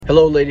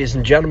Hello, ladies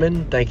and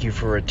gentlemen. Thank you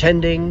for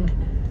attending.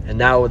 And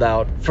now,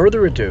 without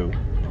further ado,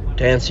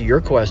 to answer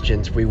your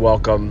questions, we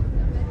welcome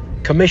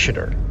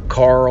Commissioner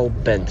Carl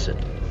Benson.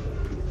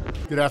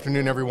 Good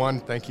afternoon, everyone.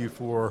 Thank you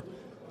for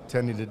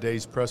attending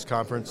today's press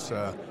conference.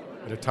 At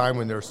a time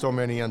when there are so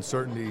many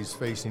uncertainties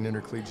facing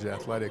intercollegiate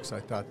athletics, I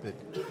thought that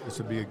this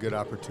would be a good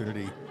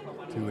opportunity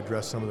to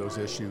address some of those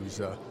issues.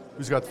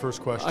 Who's got the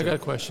first question? I got a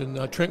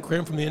question. Trent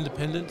Krim from The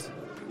Independent.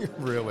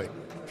 Really?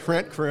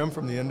 Trent Krim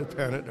from The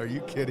Independent? Are you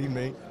kidding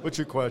me? What's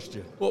your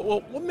question? Well,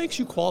 what makes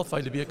you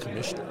qualified to be a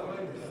commissioner?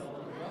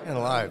 And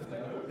alive.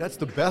 That's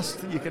the best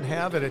that you can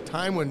have at a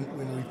time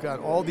when we've got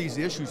all these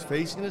issues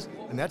facing us,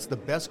 and that's the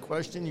best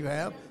question you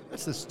have?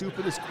 That's the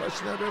stupidest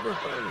question I've ever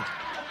heard.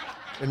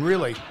 And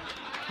really,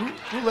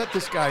 who let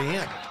this guy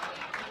in?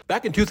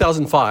 Back in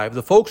 2005,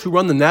 the folks who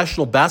run the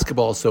National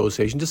Basketball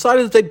Association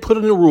decided that they'd put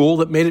in a rule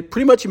that made it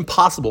pretty much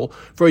impossible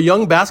for a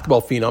young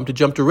basketball phenom to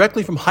jump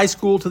directly from high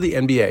school to the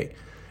NBA.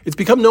 It's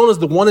become known as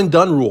the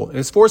one-and-done rule, and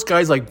it's forced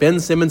guys like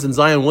Ben Simmons and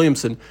Zion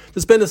Williamson to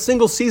spend a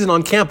single season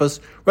on campus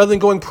rather than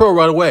going pro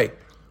right away.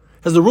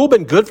 Has the rule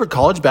been good for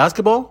college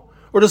basketball?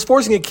 Or does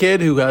forcing a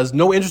kid who has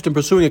no interest in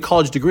pursuing a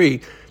college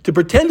degree to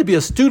pretend to be a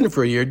student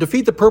for a year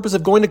defeat the purpose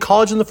of going to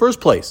college in the first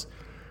place?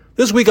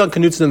 This week on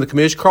Knutson and the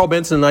Commish, Carl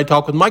Benson and I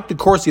talk with Mike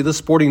DeCourcy of the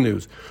Sporting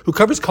News, who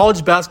covers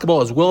college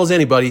basketball as well as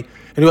anybody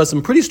and who has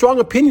some pretty strong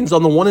opinions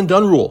on the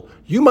one-and-done rule.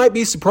 You might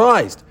be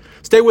surprised.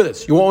 Stay with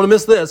us. You won't want to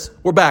miss this.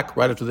 We're back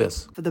right after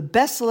this. For the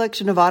best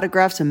selection of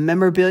autographs and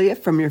memorabilia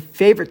from your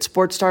favorite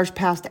sports stars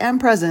past and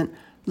present,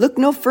 look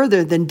no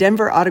further than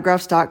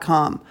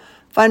DenverAutographs.com.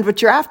 Find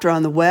what you're after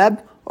on the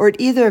web or at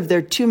either of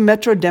their two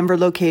Metro Denver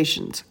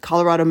locations,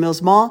 Colorado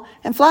Mills Mall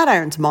and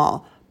Flatirons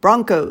Mall.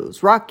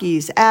 Broncos,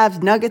 Rockies,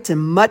 Avs, Nuggets,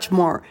 and much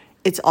more.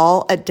 It's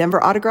all at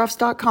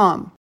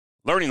DenverAutographs.com.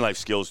 Learning life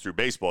skills through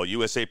baseball,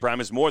 USA Prime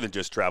is more than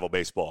just travel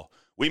baseball.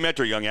 We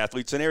mentor young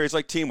athletes in areas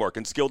like teamwork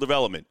and skill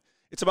development.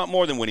 It's about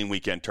more than winning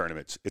weekend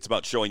tournaments. It's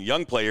about showing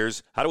young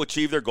players how to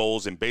achieve their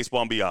goals in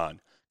baseball and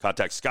beyond.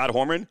 Contact Scott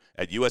Horman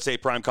at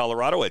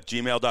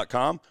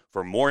usaprimecolorado@gmail.com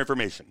for more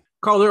information.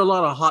 Carl, there are a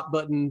lot of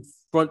hot-button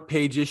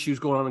front-page issues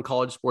going on in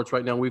college sports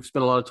right now. We've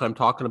spent a lot of time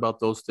talking about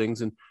those things.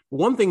 And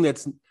one thing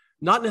that's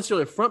not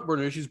necessarily a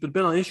front-burner issue, but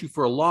been on issue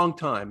for a long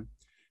time,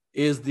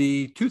 is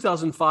the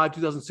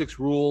 2005-2006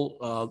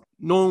 rule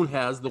known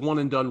as the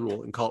one-and-done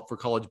rule for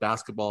college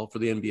basketball for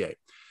the NBA.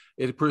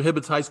 It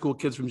prohibits high school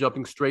kids from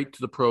jumping straight to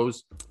the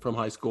pros from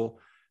high school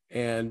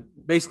and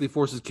basically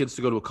forces kids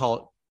to go to a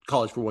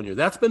college for 1 year.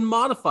 That's been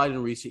modified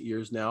in recent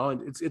years now,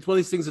 and it's one of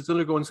these things that's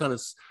undergoing kind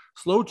of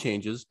slow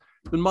changes.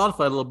 It's been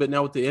modified a little bit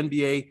now with the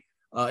NBA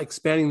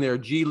expanding their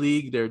G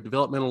League, their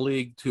developmental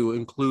league, to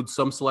include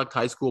some select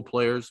high school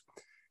players.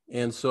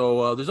 And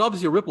so there's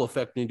obviously a ripple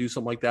effect when you do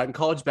something like that. And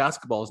college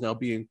basketball is now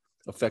being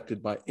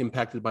impacted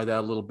by that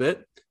a little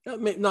bit.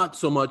 Not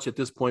so much at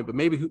this point, but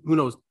maybe who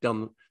knows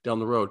down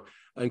the road.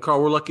 And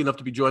Carl, we're lucky enough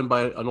to be joined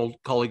by an old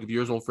colleague of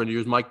yours, an old friend of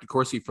yours, Mike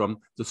DeCourcy from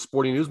the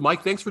Sporting News.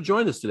 Mike, thanks for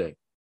joining us today.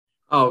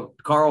 Oh,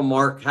 Carl,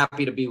 Mark,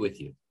 happy to be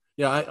with you.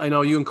 Yeah, I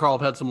know you and Carl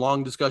have had some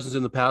long discussions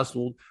in the past.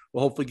 We'll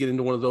hopefully get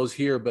into one of those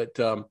here. But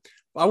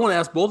I want to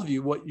ask both of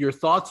you what your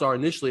thoughts are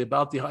initially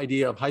about the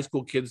idea of high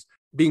school kids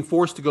being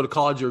forced to go to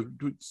college or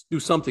do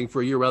something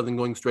for a year rather than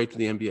going straight to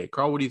the NBA.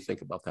 Carl, what do you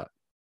think about that?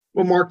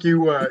 Well, Mark,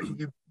 you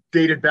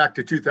dated back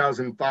to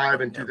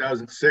 2005 and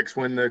 2006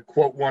 when the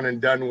quote one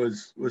and done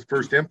was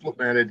first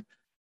implemented,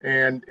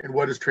 and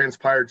what has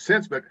transpired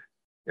since.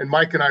 And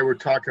Mike and I were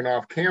talking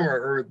off camera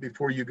or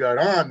before you got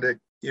on that,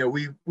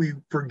 we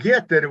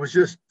forget that it was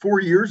just 4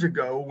 years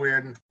ago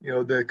when,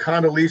 the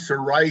Condoleezza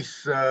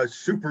Rice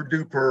super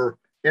duper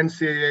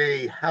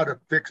NCAA how to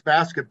fix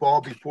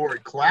basketball before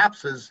it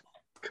collapses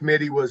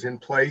committee was in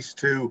place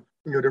to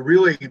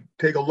really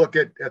take a look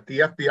at the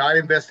FBI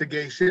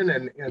investigation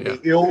and the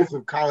ills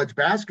of college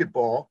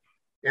basketball.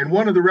 And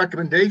one of the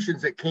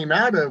recommendations that came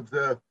out of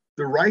the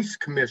Rice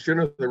Commission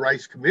or the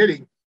Rice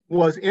Committee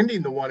was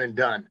ending the one and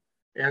done.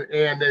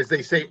 And as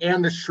they say,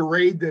 and the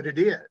charade that it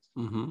is.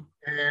 Mm-hmm.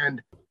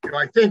 And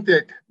I think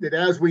that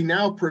as we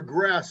now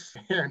progress,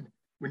 and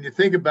when you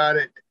think about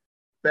it,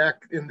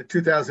 back in the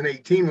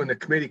 2018 when the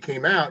committee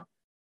came out,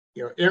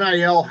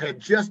 NIL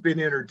had just been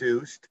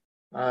introduced.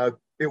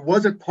 It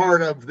wasn't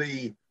part of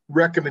the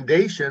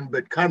recommendation,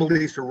 but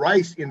Condoleezza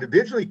Rice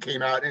individually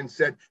came out and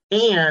said,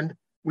 and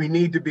we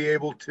need to be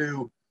able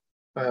to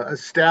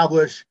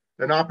establish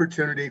an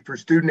opportunity for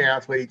student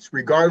athletes,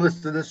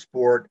 regardless of the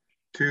sport,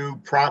 to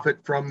profit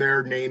from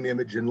their name,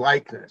 image, and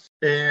likeness.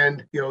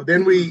 And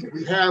then we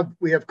have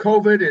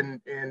COVID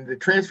and the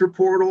transfer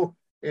portal,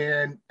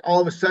 and all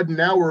of a sudden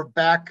now we're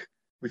back.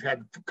 We've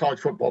had college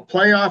football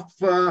playoff.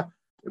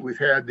 We've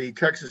had the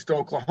Texas to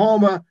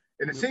Oklahoma.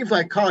 And it seems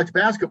like college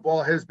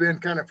basketball has been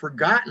kind of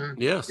forgotten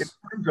in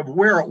terms of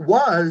where it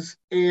was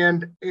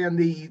and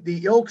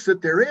the ilks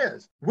that there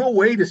is. Will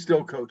Wade is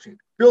still coaching.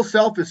 Bill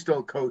Self is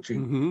still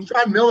coaching.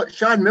 Mm-hmm.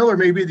 Sean Miller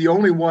may be the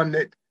only one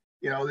that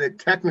that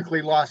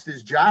technically lost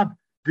his job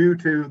due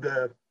to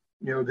the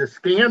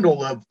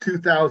scandal of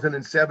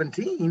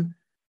 2017.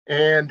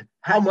 And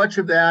how much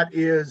of that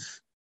is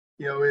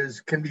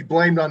can be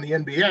blamed on the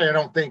NBA. I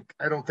don't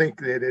think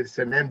that it's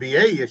an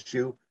NBA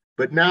issue.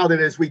 But now that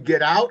as we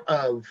get out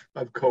of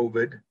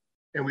COVID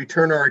and we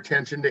turn our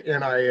attention to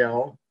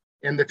NIL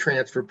and the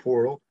transfer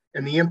portal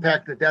and the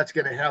impact that that's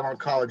going to have on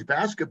college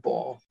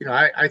basketball,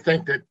 I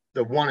think that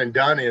the one and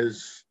done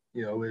is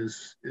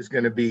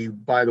going to be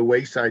by the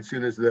wayside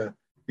soon as the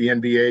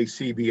NBA,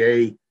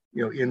 CBA,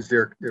 ends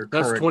their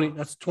current.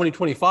 That's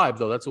 2025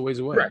 though. That's a ways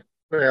away. Right.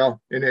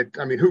 Well,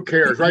 who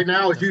cares? Right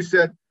now, as you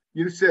said,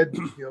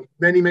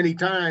 many, many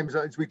times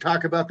as we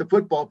talk about the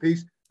football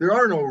piece, there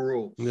are no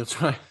rules. That's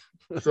right.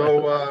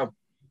 So,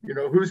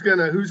 who's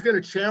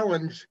gonna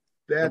challenge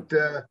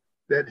that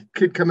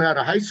kid coming out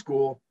of high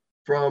school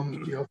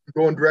from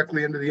going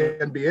directly into the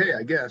NBA?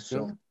 I guess.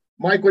 So,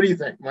 Mike, what do you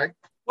think, Mike?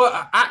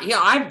 Well,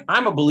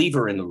 I'm a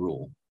believer in the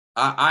rule.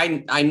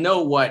 I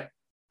know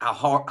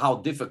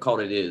how difficult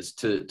it is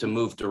to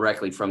move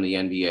directly from the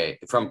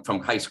NBA,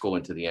 from high school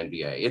into the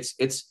NBA.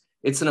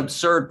 It's an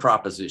absurd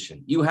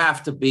proposition. You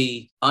have to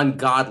be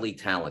ungodly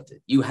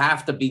talented. You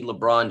have to be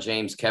LeBron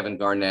James, Kevin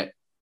Garnett,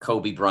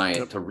 Kobe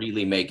Bryant to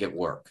really make it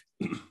work.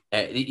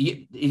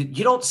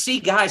 You don't see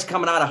guys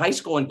coming out of high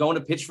school and going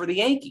to pitch for the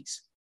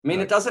Yankees. I mean,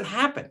 It doesn't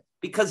happen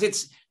because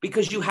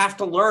you have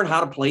to learn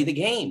how to play the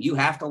game. You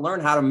have to learn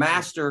how to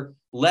master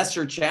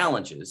lesser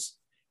challenges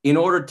in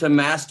order to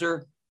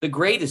master the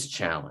greatest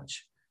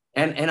challenge.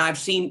 And I've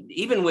seen,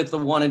 even with the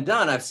one and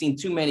done, I've seen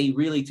too many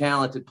really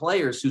talented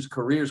players whose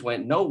careers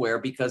went nowhere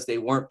because they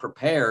weren't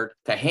prepared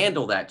to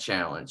handle that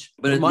challenge.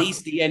 But at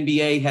least the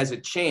NBA has a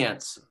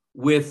chance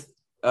with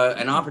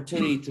an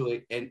opportunity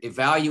to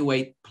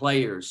evaluate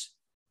players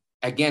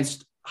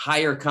against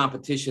higher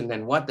competition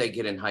than what they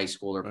get in high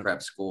school or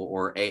prep school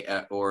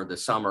or the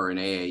summer in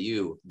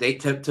AAU.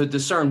 To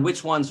discern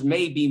which ones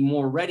may be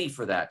more ready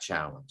for that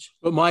challenge.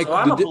 But Mike, so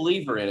I'm a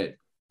believer in it.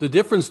 The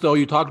difference, though,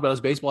 you talked about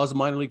is baseball has a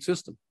minor league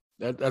system.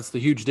 That's the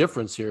huge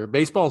difference here.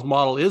 Baseball's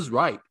model is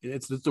right.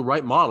 It's the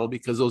right model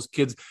because those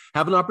kids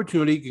have an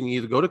opportunity. You can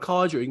either go to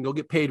college or you can go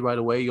get paid right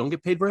away. You don't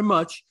get paid very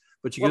much,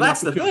 but you get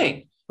that's the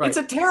thing. Right. It's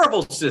a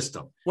terrible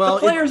system. Well, the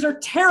players are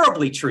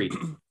terribly treated.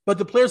 But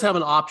the players have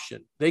an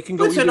option. They can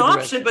go. It's an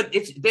option, but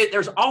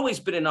there's always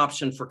been an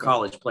option for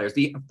college players,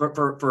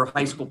 for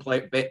high school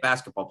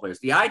basketball players.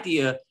 The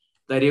idea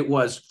that it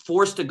was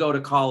forced to go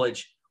to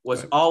college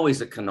was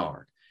always a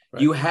canard.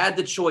 Right. You had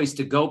the choice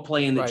to go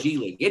play in the G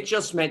League. It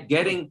just meant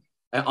getting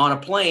on a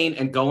plane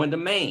and going to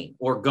Maine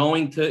or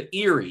going to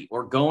Erie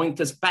or going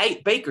to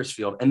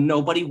Bakersfield, and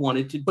nobody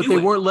wanted to do it. But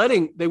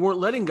they weren't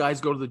letting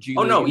guys go to the G League.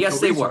 Oh no, yes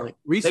they were.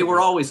 They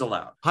were always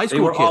allowed. High school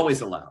they were kids.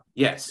 Always allowed.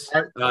 Yes,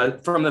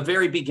 from the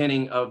very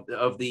beginning of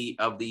the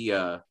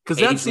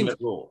age limit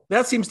rule.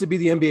 That seems to be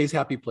the NBA's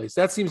happy place.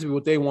 That seems to be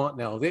what they want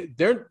now. The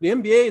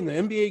NBA and the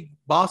NBA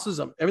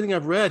bosses, everything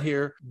I've read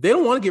here, they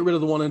don't want to get rid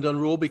of the one and done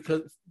rule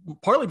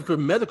partly because of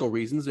medical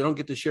reasons. They don't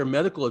get to share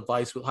medical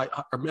advice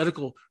or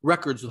medical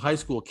records with high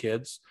school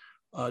kids.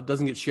 It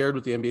doesn't get shared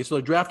with the NBA. So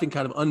they're drafting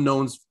kind of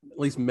unknowns, at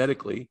least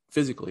medically,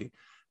 physically.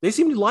 They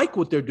seem to like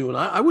what they're doing.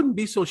 I wouldn't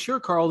be so sure,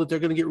 Carl, that they're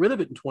going to get rid of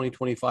it in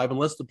 2025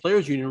 unless the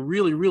Players Union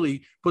really,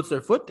 really puts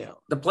their foot down.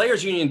 The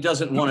Players Union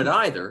doesn't want it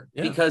either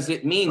because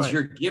it means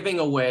you're giving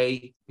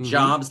away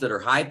jobs that are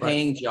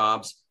high-paying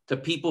jobs to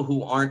people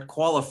who aren't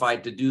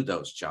qualified to do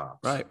those jobs.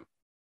 Right.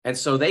 And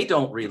so they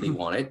don't really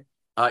want it.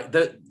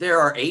 There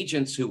are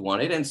agents who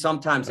want it, and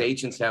sometimes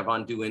agents have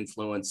undue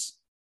influence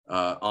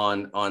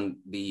on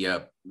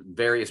the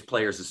various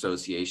players'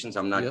 associations.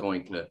 I'm not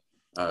going to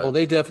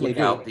they definitely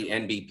pick out the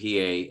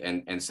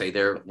NBPA and say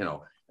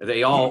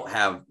they all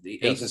have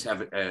agents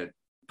have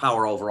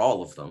power over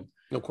all of them.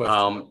 No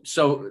question.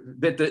 So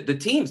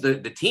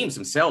the teams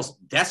themselves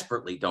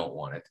desperately don't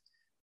want it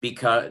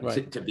because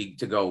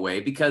to go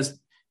away because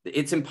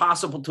it's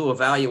impossible to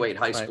evaluate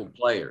high school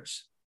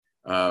players.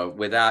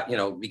 Without,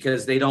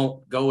 because they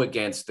don't go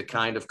against the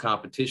kind of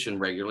competition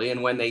regularly.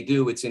 And when they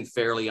do, it's in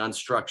fairly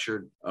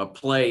unstructured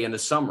play in the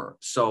summer.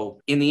 So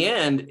in the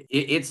end,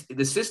 it's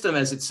the system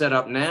as it's set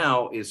up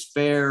now is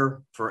fair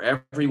for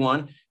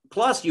everyone.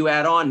 Plus you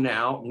add on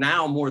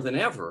now more than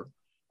ever,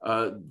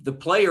 the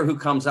player who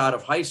comes out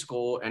of high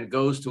school and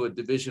goes to a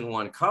Division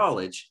I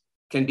college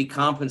can be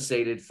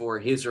compensated for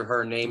his or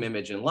her name,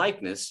 image, and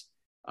likeness.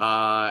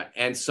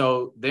 And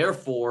so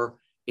therefore,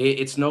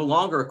 it's no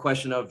longer a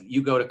question of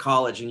you go to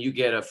college and you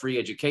get a free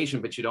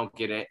education, but you don't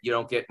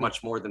get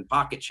much more than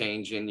pocket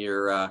change in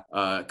your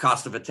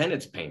cost of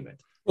attendance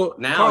payment. Well,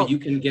 now Carl, you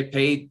can get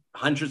paid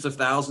hundreds of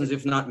thousands,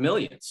 if not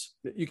millions.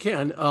 You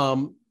can.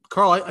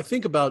 Carl, I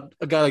think about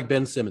a guy like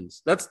Ben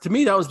Simmons. To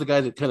me, that was the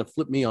guy that kind of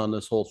flipped me on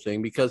this whole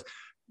thing, because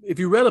if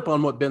you read up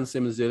on what Ben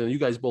Simmons did, and you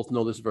guys both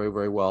know this very,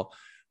 very well,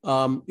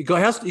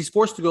 he's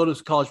forced to go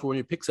to college for when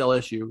he picks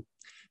LSU.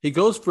 He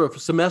goes for a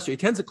semester. He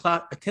attends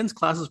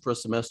classes for a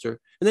semester,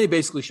 and then he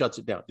basically shuts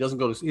it down. He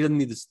doesn't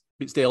need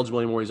to stay eligible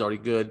anymore. He's already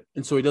good,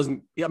 and so he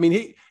doesn't. I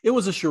mean, it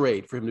was a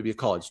charade for him to be a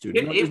college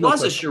student. It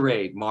was a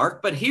charade,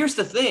 Mark. But here's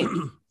the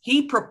thing: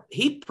 he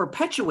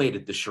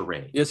perpetuated the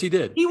charade. Yes, he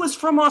did. He was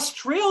from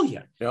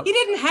Australia. Yep. He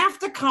didn't have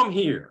to come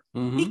here.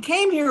 Mm-hmm. He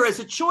came here as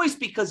a choice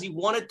because he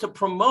wanted to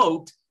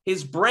promote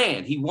his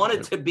brand. He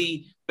wanted to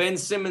be Ben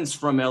Simmons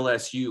from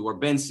LSU or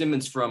Ben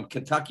Simmons from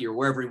Kentucky or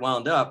wherever he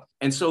wound up.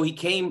 And so he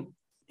came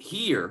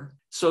here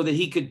so that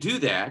he could do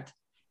that.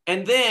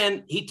 And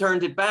then he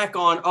turned it back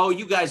on, oh,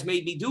 you guys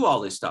made me do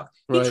all this stuff.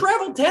 Right. He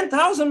traveled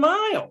 10,000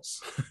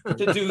 miles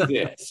to do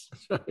this.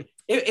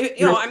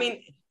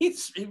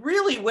 He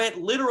really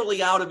went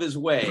literally out of his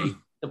way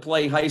to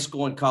play high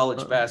school and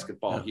college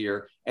basketball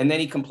here. And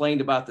then he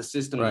complained about the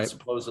system that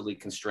supposedly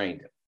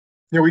constrained him.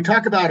 We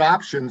talk about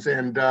options,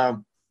 and at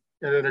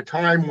a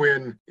time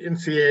when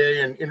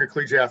NCAA and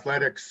intercollegiate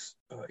athletics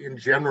in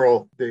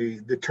general,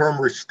 the term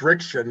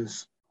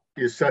restrictions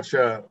is such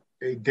a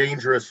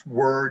dangerous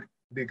word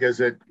because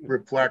it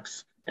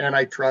reflects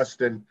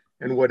antitrust and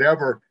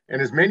whatever.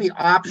 And as many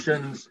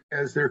options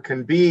as there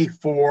can be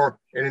for,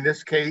 and in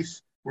this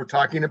case, we're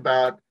talking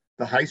about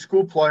the high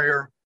school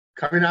player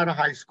coming out of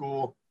high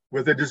school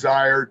with a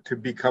desire to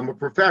become a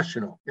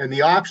professional. And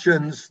the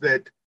options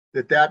that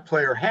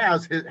player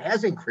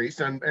has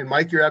increased. And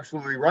Mike, you're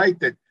absolutely right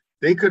that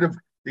they could have,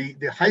 the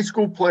high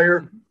school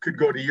player could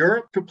go to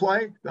Europe to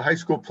play. The high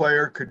school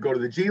player could go to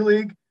the G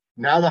League.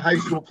 Now the high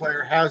school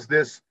player has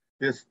this,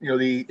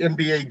 the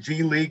NBA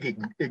G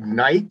League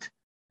Ignite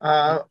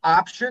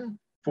option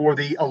for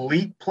the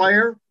elite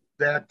player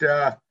that,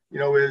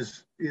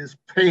 is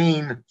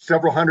paying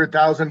several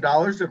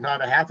 $100,000, if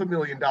not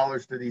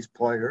 $500,000 to these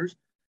players.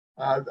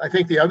 I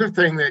think the other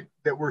thing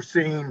that we're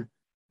seeing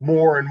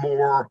more and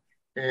more,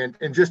 and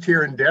just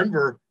here in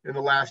Denver in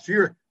the last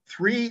year,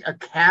 three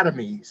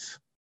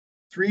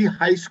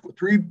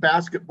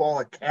basketball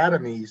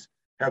academies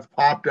have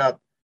popped up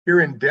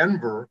here in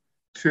Denver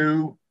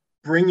to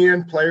bring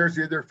in players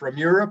either from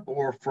Europe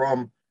or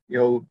from,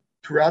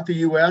 throughout the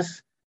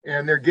U.S.,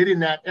 and they're getting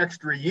that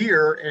extra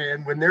year.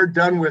 And when they're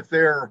done with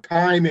their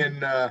time in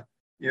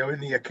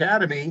the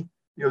academy,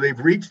 they've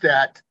reached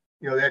that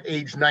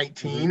age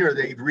 19, or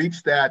they've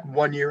reached that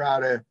 1 year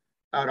out of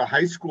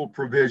high school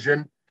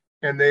provision,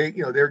 and they're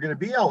going to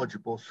be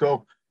eligible.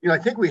 So, I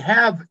think we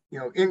have,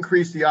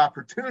 increased the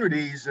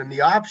opportunities and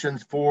the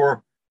options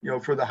for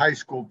the high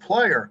school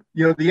player.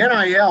 The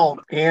NIL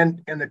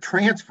and the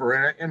transfer,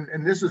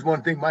 and this is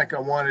one thing, Mike, I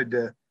wanted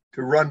to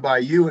run by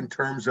you in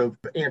terms of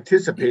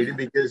anticipating,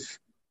 because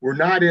we're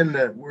not in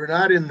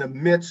the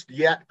midst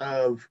yet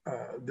of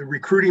the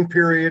recruiting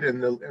period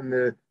and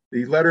the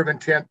letter of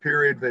intent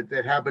period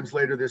that happens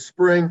later this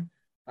spring.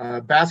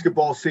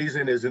 Basketball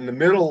season is in the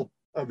middle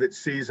of its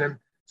season,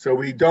 so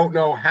we don't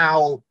know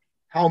how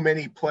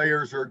many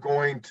players are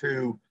going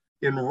to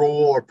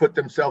enroll or put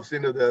themselves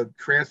into the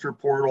transfer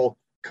portal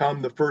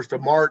come the 1st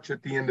of March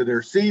at the end of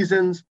their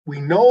seasons.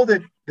 We know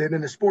that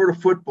in the sport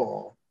of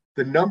football,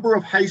 the number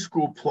of high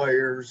school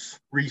players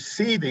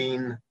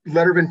receiving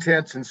letter of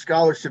intents and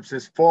scholarships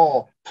this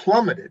fall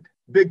plummeted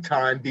big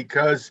time,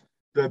 because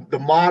the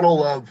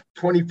model of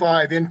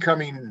 25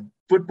 incoming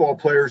football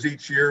players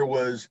each year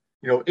was,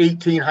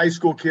 18 high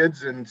school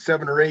kids and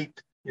 7 or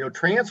 8,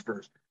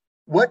 transfers.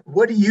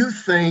 What do you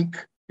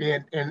think,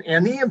 and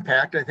the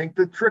impact, I think,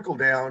 the trickle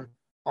down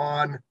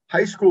on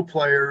high school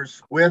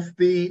players with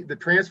the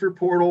transfer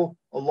portal,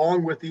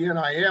 along with the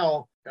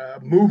NIL,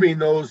 moving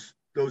those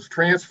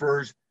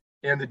transfers,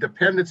 and the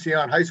dependency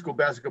on high school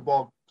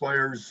basketball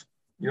players,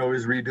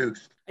 is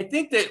reduced? I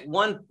think that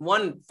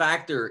one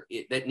factor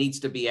that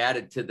needs to be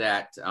added to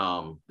that,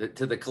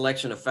 to the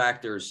collection of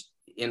factors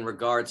in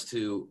regards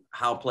to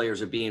how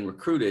players are being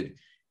recruited,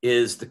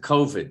 is the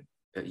COVID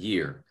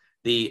year,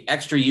 the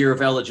extra year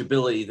of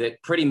eligibility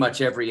that pretty much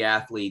every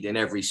athlete in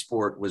every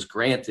sport was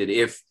granted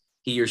if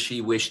he or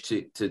she wished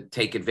to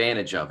take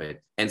advantage of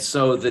it. And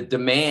so the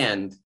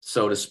demand,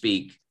 so to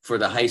speak, for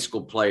the high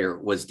school player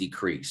was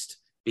decreased,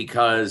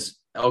 because,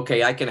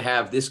 okay, I can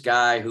have this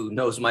guy who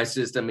knows my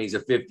system. He's a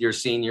 5th-year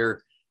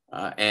senior,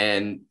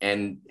 and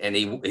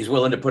he's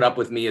willing to put up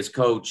with me as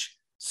coach.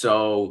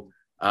 So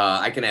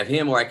I can have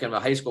him, or I can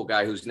have a high school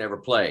guy who's never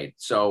played.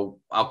 So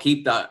I'll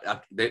keep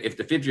if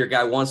the 5th-year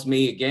guy wants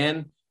me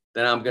again,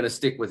 then I'm going to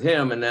stick with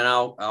him, and then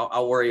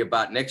I'll worry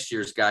about next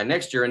year's guy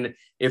next year. And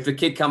if the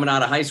kid coming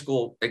out of high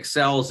school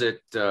excels at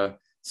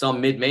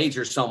some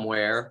mid-major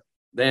somewhere,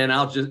 then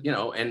I'll just,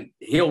 and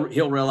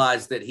he'll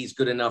realize that he's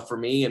good enough for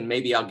me, and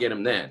maybe I'll get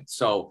him then.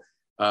 So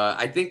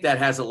I think that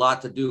has a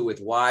lot to do with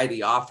why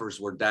the offers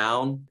were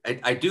down.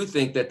 I do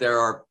think that there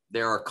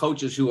are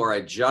coaches who are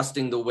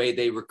adjusting the way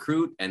they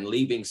recruit and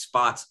leaving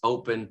spots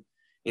open.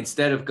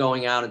 Instead of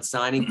going out and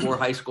signing 4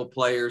 high school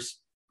players,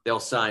 they'll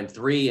sign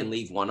 3 and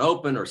leave 1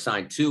 open, or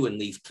sign 2 and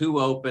leave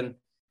 2 open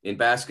in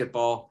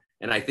basketball.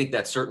 And I think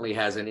that certainly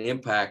has an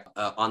impact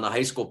on the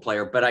high school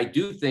player. But I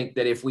do think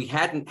that if we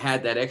hadn't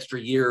had that extra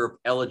year of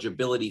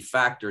eligibility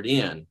factored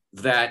in,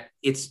 that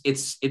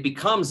it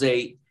becomes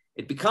a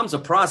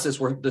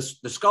process where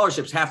the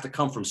scholarships have to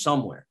come from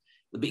somewhere,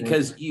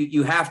 because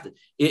you have to,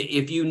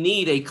 if you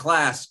need a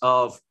class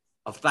of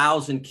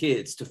 1,000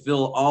 kids to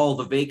fill all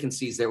the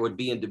vacancies there would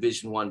be in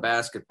Division I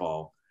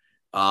basketball,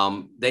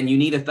 then you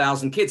need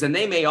 1,000 kids, and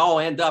they may all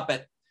end up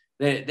at,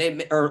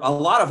 or a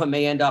lot of them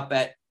may end up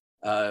at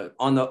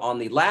on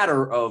the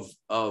ladder of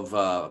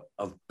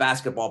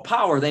basketball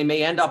power, they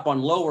may end up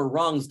on lower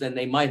rungs than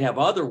they might have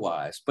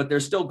otherwise, but they're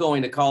still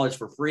going to college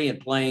for free and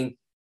playing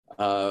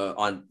at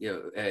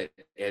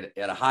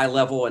a high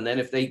level. And then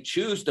if they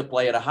choose to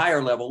play at a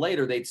higher level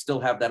later, they'd still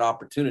have that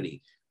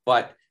opportunity.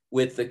 But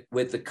with the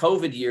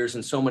COVID years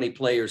and so many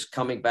players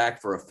coming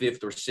back for a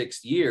fifth or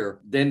sixth year,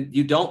 then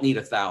you don't need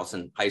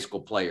 1,000 high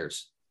school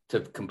players to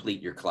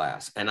complete your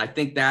class. And I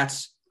think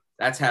that's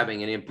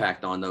having an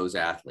impact on those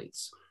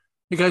athletes.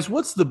 Hey guys,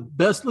 what's the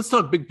best? Let's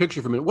talk big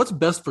picture for a minute. What's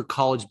best for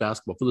college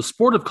basketball, for the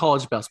sport of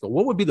college basketball?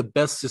 What would be the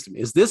best system?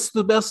 Is this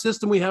the best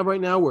system we have right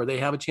now where they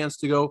have a chance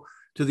to go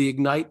to the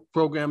Ignite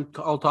program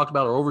I'll talk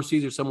about, or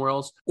overseas or somewhere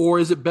else? Or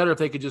is it better if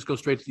they could just go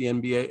straight to the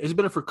NBA? Is it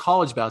better for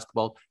college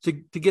basketball to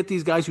get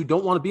these guys who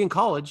don't want to be in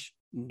college,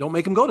 don't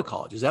make them go to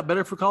college? Is that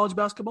better for college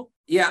basketball?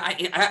 Yeah,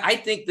 I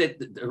think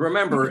that,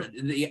 remember,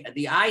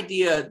 the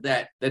idea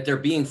that they're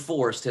being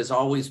forced has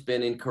always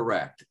been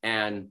incorrect.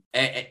 And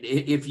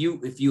if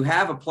you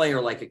have a player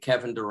like a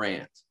Kevin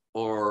Durant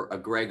or a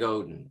Greg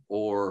Oden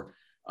or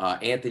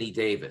Anthony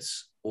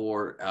Davis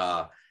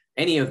or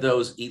any of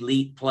those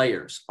elite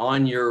players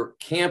on your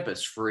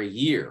campus for a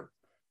year,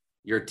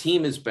 your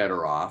team is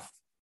better off,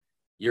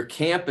 your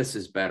campus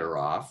is better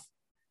off,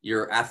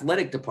 your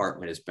athletic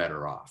department is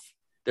better off.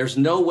 There's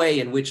no way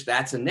in which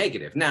that's a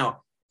negative.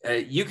 Now,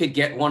 you could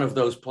get one of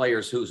those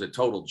players who's a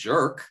total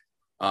jerk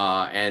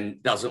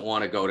and doesn't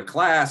want to go to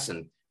class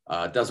and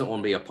doesn't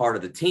want to be a part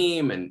of the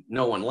team and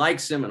no one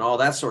likes him and all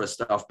that sort of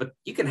stuff. But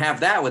you can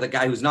have that with a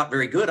guy who's not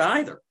very good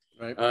either.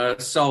 Right.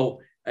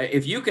 So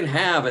if you can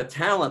have a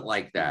talent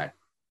like that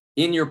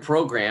in your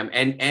program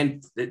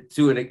and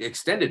to an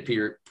extended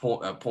period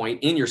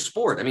point in your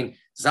sport, I mean,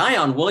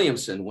 Zion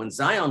Williamson, when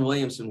Zion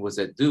Williamson was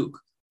at Duke,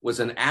 was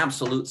an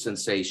absolute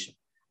sensation.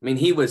 I mean,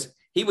 he was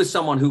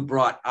someone who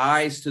brought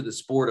eyes to the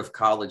sport of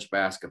college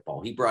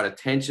basketball. He brought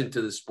attention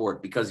to the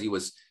sport because he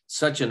was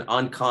such an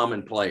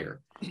uncommon player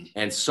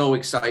and so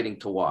exciting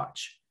to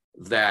watch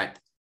that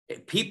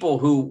people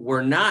who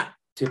were not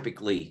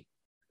typically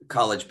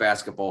college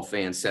basketball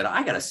fans said,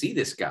 I got to see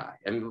this guy.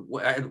 I mean,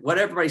 what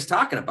everybody's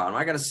talking about him,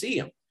 I got to see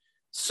him.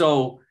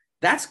 So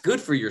that's good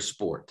for your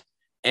sport.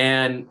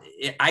 And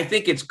I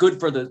think it's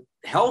good for the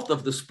health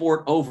of the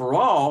sport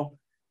overall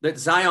that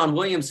Zion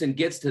Williamson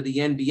gets to the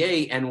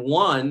NBA and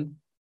one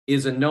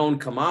is a known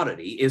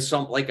commodity, is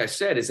like I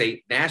said, is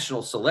a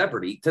national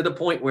celebrity to the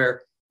point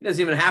where he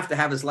doesn't even have to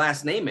have his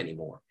last name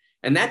anymore.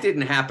 And that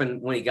didn't happen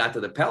when he got to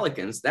the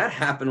Pelicans. That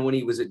happened when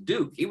he was at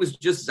Duke. He was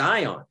just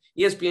Zion.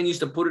 ESPN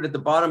used to put it at the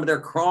bottom of their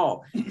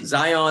crawl.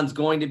 Zion's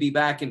going to be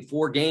back in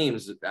 4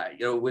 games,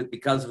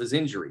 because of his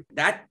injury.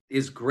 That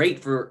is great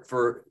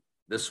for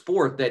the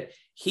sport that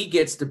he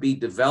gets to be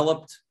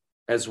developed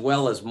as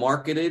well as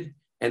marketed.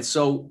 And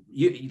so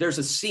there's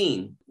a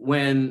scene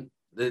when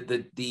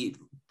the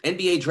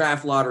NBA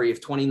draft lottery of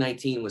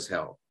 2019 was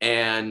held,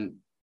 and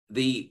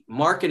the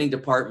marketing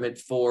department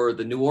for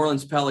the New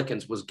Orleans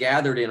Pelicans was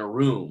gathered in a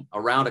room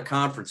around a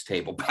conference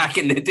table back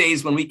in the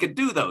days when we could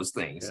do those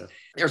things. Yeah.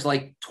 There's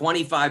like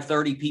 25,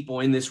 30 people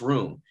in this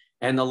room,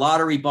 and the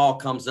lottery ball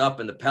comes up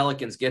and the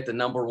Pelicans get the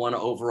number 1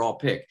 overall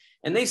pick.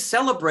 And they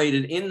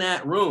celebrated in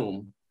that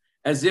room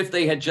as if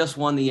they had just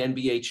won the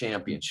NBA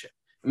championship.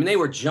 I mean, they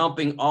were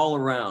jumping all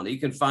around. You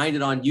can find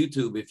it on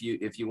YouTube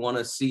if you want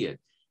to see it.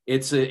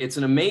 It's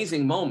an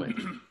amazing moment.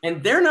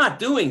 And they're not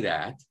doing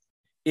that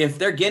if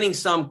they're getting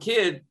some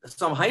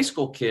high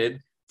school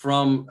kid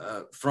from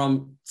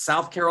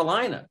South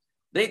Carolina.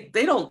 They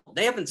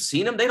haven't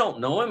seen him. They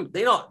don't know him.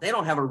 They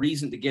don't have a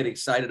reason to get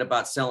excited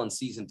about selling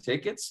season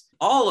tickets.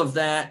 All of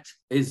that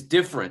is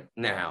different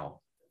now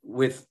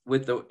with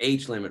the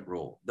age limit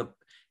rule.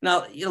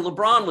 Now,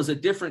 LeBron was a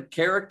different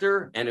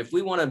character, and if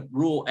we want to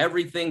rule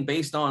everything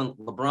based on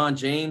LeBron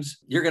James,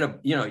 you're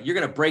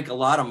gonna break a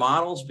lot of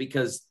models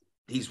because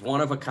he's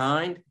one of a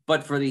kind.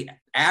 But for the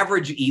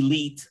average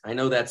elite, I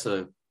know that's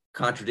a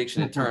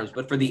contradiction in terms,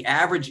 but for the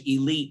average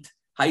elite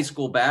high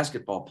school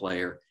basketball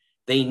player,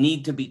 they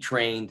need to be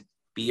trained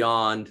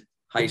beyond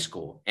high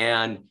school.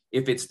 And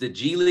if it's the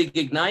G League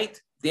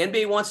Ignite, the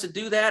NBA wants to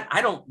do that.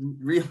 I don't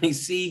really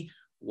see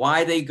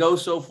why they go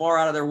so far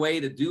out of their way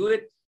to do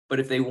it. But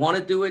if they want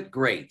to do it,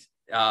 great.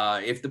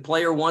 If the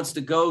player wants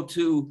to go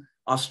to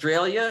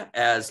Australia,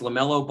 as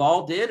LaMelo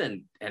Ball did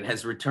and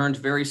has returned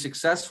very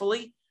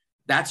successfully,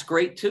 that's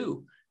great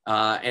too.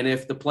 And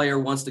if the player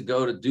wants to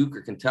go to Duke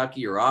or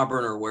Kentucky or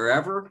Auburn or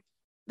wherever,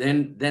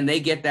 then they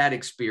get that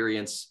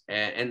experience.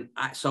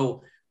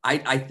 So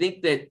I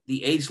think that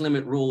the age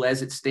limit rule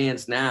as it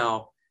stands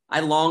now, I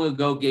long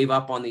ago gave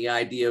up on the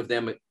idea of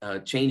them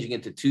changing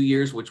it to 2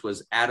 years, which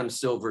was Adam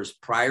Silver's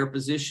prior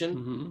position.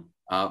 Mm-hmm.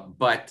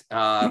 But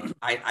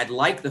I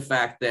like the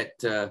fact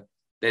that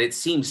it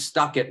seems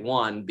stuck at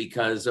 1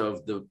 because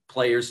of the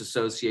Players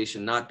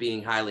Association not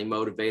being highly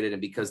motivated and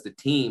because the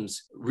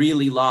teams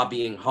really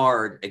lobbying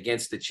hard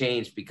against the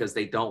change because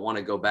they don't want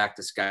to go back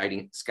to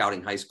scouting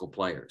high school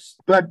players.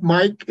 But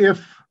Mike,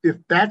 if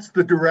that's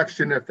the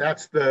direction, if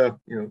that's the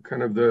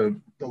kind of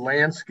the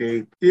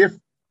landscape, if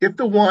if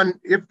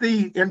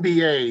the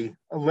NBA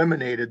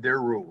eliminated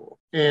their rule,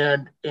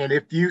 and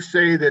if you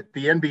say that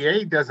the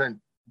NBA doesn't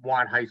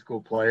want high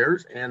school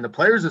players and the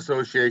Players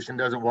Association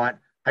doesn't want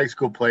high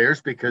school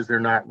players because they're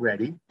not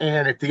ready,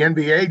 and if the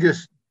NBA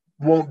just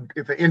won't,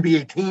 if the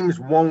NBA teams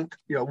won't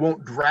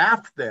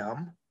draft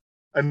them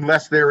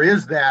unless there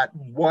is that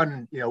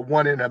one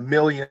in a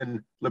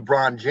million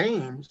LeBron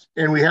James,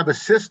 and we have a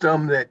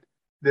system that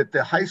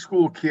the high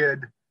school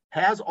kid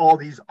has all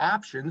these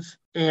options,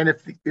 and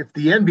if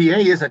the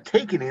NBA isn't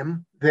taking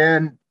him,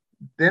 then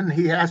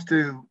he has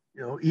to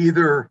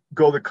either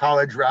go the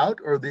college route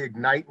or the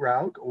Ignite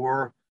route,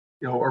 or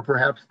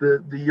perhaps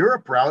the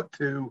Europe route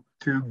to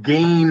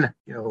gain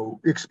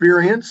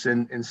experience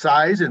and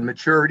size and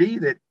maturity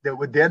that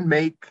would then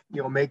make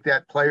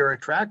that player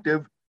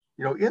attractive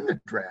in the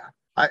draft.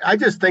 I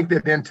just think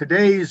that in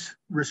today's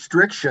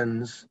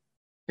restrictions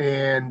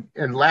and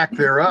lack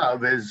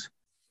thereof,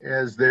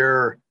 as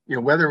there,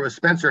 whether it was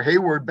Spencer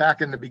Hayward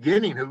back in the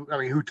beginning,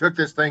 who took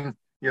this thing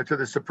to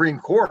the Supreme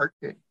Court,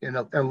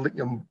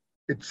 and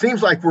it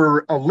seems like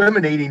we're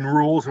eliminating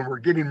rules and we're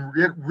getting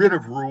rid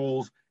of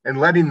rules and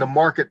letting the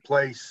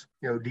marketplace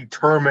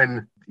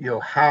determine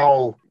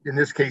how, in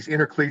this case,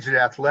 intercollegiate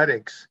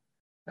athletics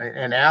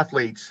and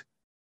athletes,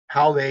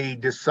 how they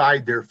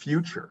decide their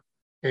future.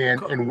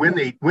 And when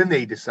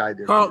they decide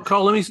their future.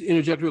 Carl, let me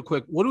interject real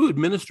quick. What do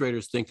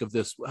administrators think of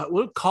this?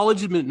 What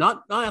college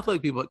not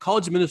athletic people, but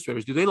college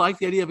administrators, do they like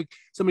the idea of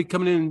somebody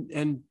coming in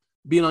and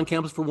being on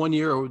campus for 1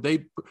 year? Or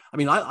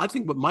I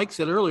think what Mike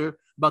said earlier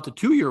about the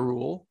 2-year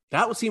rule,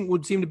 that would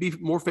seem to be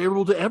more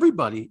favorable to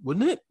everybody,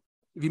 wouldn't it?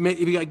 If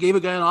you gave a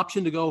guy an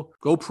option to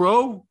go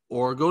pro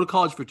or go to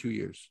college for 2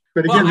 years.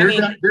 But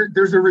again,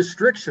 there's a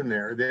restriction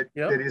there that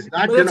is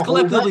not going to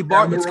hold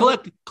up. It's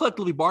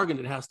collectively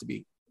bargained. It has to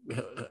be.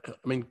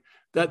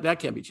 That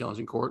can't be challenged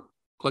in court.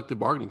 Collective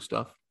bargaining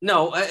stuff.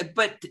 No,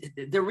 but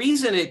the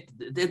reason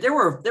there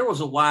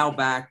was a while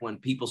back when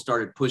people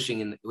started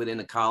pushing within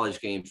the college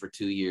game for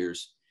 2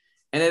 years.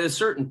 And at a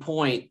certain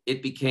point,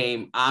 it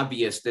became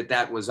obvious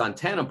that was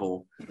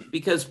untenable,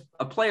 because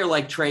a player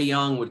like Trae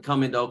Young would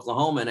come into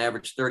Oklahoma and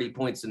average 30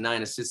 points and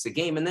 9 assists a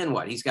game. And then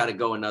what? He's got to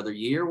go another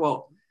year.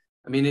 Well,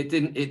 it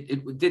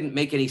didn't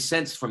make any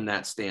sense from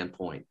that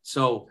standpoint.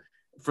 So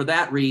for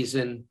that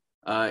reason,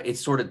 it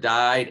sort of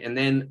died. And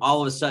then all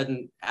of a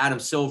sudden, Adam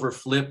Silver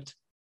flipped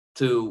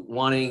to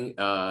wanting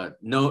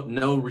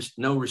no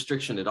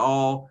restriction at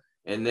all.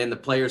 And then the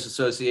Players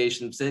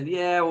Association said,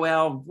 yeah,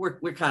 well,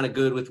 we're kind of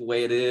good with the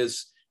way it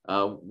is.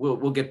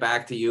 We'll get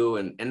back to you.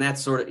 And that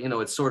sort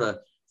of, it sort of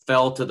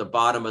fell to the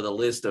bottom of the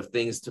list of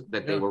things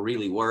that they were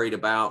really worried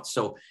about.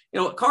 So,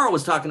 Carl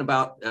was talking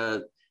about,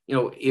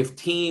 if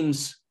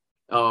teams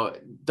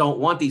don't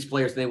want these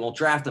players, they won't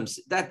draft them.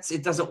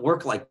 It doesn't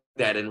work like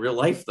that in real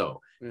life,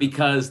 though,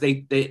 because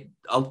they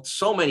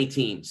so many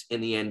teams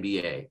in the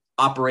NBA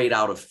operate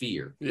out of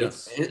fear.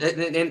 Yes.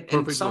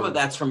 And some of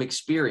that's from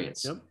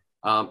experience. Yep.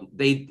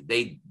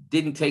 They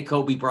didn't take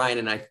Kobe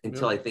Bryant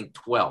until I think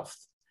 12th.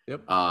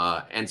 Yep.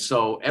 And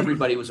so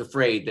everybody was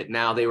afraid that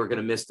now they were going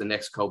to miss the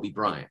next Kobe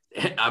Bryant.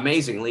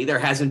 Amazingly, there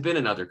hasn't been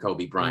another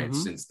Kobe Bryant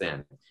since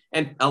then.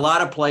 And a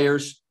lot of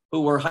players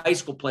who were high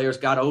school players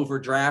got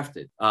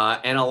overdrafted.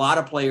 And a lot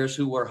of players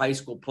who were high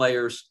school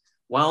players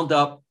wound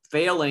up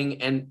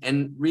failing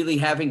and really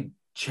having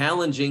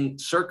challenging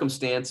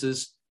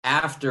circumstances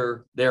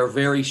after their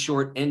very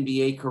short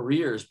NBA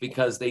careers,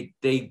 because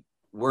they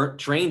weren't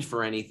trained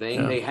for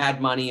anything. Yeah. They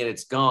had money and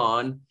it's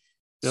gone.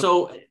 Yep.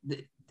 So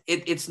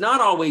it's not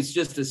always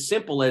just as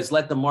simple as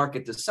let the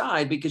market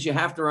decide, because you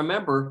have to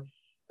remember,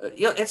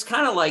 it's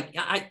kind of like,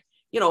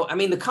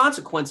 the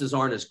consequences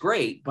aren't as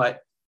great,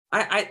 but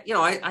I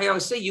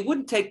always say you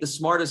wouldn't take the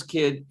smartest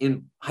kid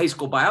in high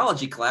school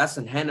biology class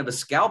and hand him a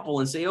scalpel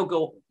and say,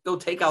 go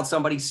take out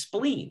somebody's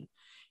spleen.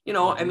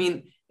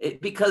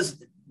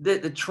 Because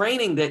the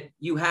training that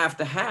you have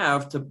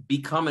to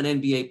become an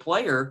NBA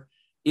player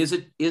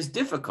is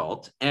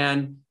difficult,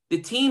 and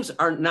the teams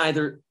are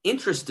neither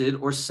interested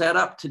or set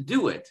up to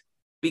do it,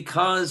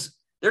 because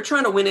they're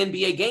trying to win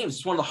NBA games.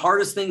 It's one of the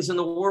hardest things in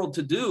the world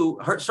to do.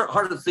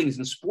 Hardest things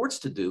in sports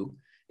to do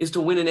is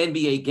to win an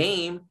NBA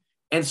game.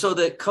 And so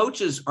the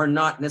coaches are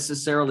not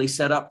necessarily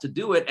set up to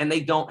do it, and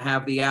they don't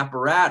have the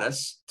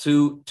apparatus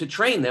to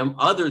train them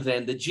other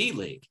than the G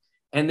League.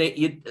 And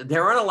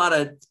there aren't a lot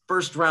of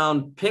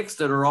first-round picks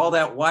that are all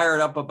that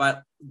wired up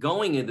about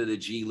going into the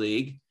G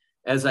League,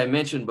 as I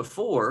mentioned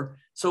before.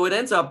 So it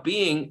ends up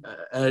being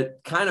a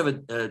kind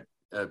of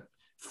a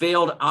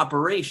failed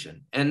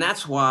operation. And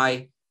that's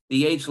why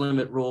the age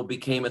limit rule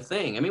became a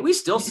thing. We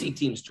still see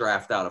teams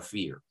draft out of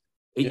fear.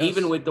 Yes.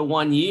 Even with the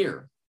 1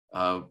 year,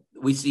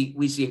 we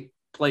see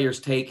players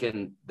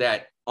taken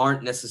that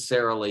aren't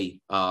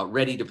necessarily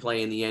ready to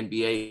play in the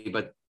NBA,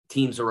 but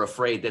teams are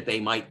afraid that they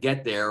might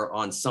get there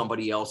on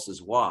somebody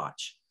else's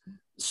watch.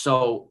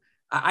 So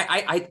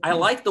I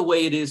like the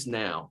way it is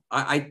now.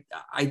 I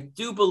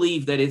do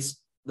believe that it's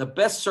the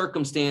best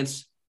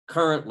circumstance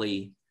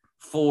currently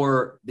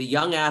for the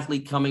young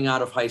athlete coming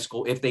out of high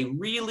school. If they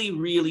really,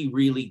 really,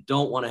 really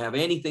don't want to have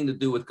anything to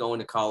do with going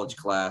to college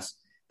class,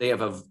 They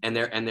have and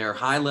they're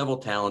high level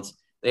talents.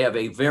 They have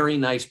a very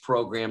nice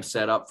program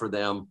set up for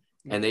them,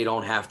 and they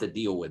don't have to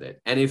deal with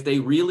it. And if they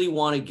really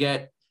want to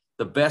get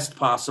the best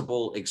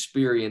possible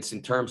experience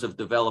in terms of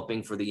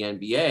developing for the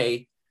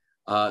NBA,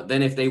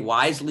 then if they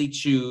wisely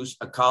choose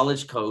a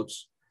college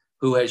coach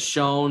who has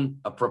shown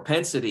a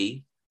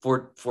propensity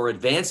for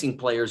advancing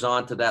players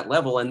onto that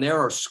level, and there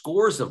are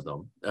scores of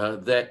them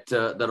that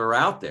are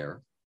out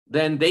there,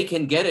 then they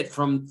can get it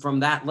from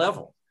that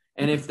level.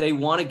 And if they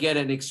want to get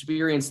an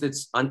experience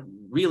that's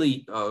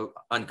really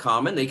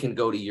uncommon, they can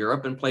go to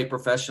Europe and play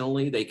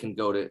professionally. They can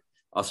go to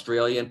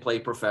Australia and play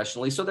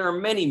professionally. So there are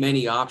many,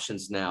 many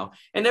options now.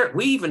 And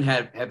we even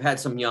have had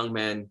some young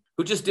men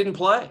who just didn't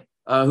play,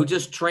 who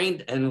just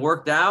trained and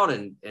worked out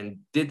and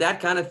did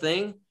that kind of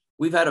thing.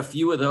 We've had a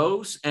few of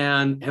those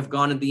and have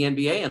gone into the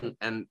NBA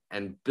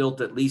and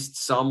built at least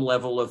some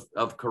level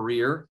of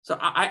career. So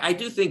I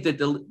do think that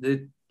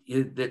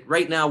that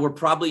right now we're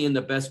probably in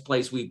the best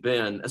place we've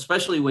been,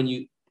 especially when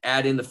you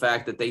add in the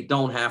fact that they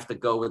don't have to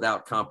go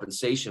without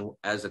compensation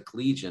as a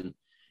collegian.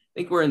 I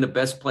think we're in the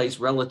best place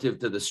relative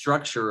to the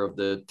structure of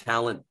the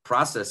talent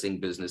processing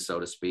business,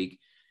 so to speak,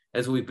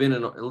 as we've been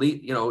in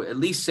at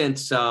least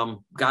since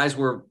guys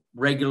were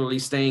regularly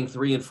staying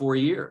 3 and 4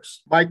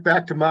 years. Mike,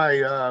 back to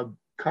my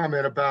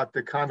comment about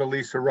the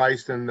Condoleezza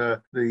Rice and the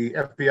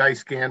FBI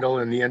scandal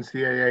and the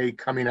NCAA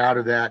coming out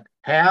of that.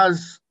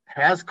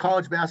 Has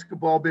college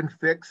basketball been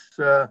fixed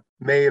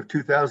May of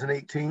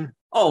 2018?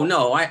 Oh,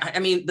 no. I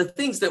mean, the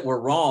things that were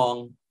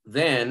wrong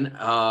then,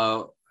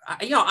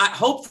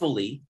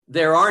 hopefully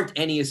there aren't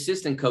any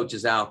assistant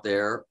coaches out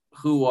there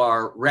who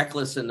are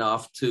reckless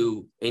enough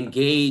to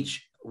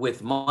engage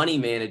with money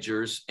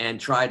managers and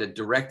try to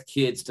direct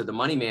kids to the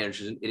money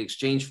managers in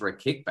exchange for a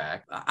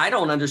kickback. I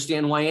don't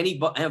understand why any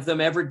of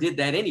them ever did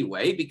that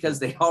anyway, because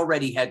they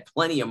already had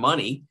plenty of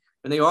money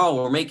and they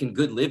all were making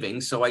good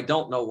livings. So I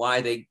don't know why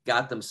they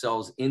got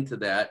themselves into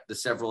that, the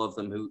several of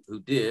them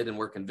who did and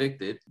were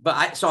convicted.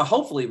 But so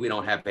hopefully we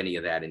don't have any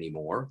of that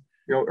anymore.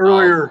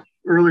 Earlier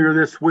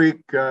this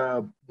week,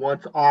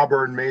 once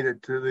Auburn made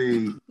it to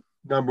the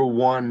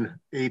 #1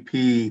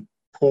 AP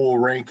poll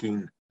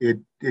ranking,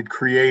 it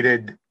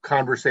created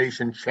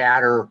conversation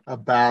chatter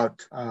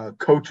about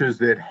coaches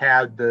that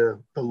had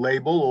the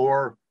label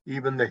or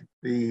even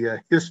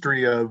the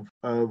history of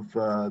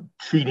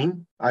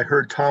cheating. I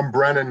heard Tom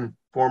Brennan,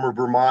 former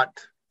Vermont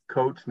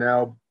coach,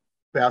 now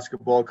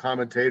basketball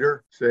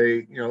commentator,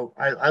 say,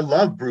 I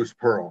love Bruce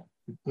Pearl,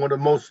 one of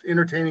the most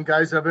entertaining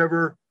guys I've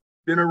ever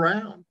been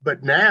around.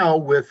 But now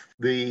with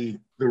the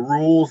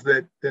rules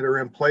that are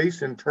in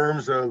place in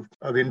terms of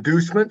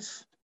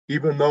inducements,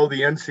 even though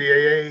the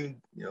NCAA,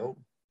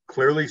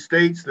 clearly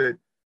states that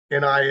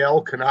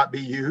NIL cannot be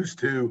used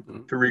to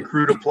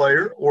recruit a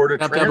player or to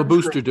have a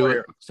booster do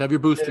it. Have your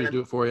boosters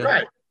do it for you.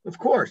 Right, of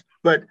course.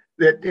 But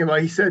that,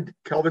 he said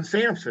Kelvin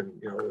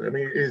Sampson,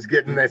 is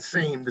getting the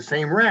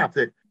same rap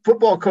that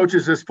football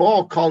coaches this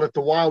fall called it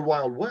the Wild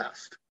Wild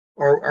West.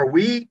 Are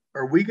we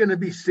going to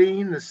be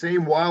seeing the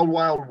same Wild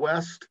Wild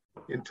West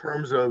in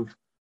terms of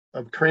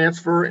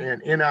transfer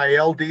and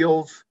NIL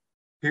deals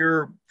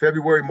here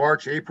February,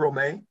 March, April,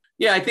 May?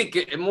 Yeah, I think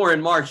more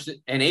in March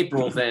and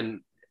April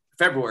than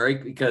February,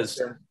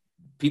 because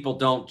people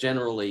don't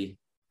generally,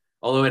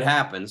 although it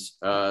happens,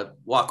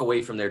 walk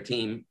away from their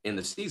team in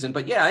the season.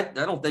 But yeah, I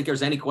don't think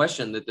there's any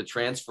question that the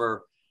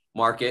transfer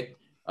market,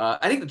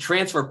 I think the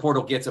transfer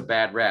portal gets a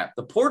bad rap.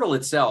 The portal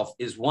itself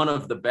is one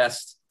of the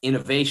best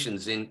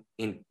innovations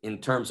in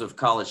terms of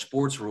college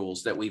sports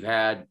rules that we've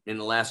had in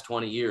the last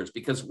 20 years,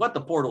 because what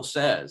the portal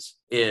says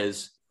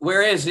is,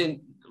 whereas in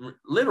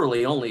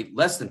literally only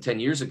less than 10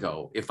 years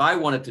ago, if I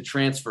wanted to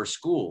transfer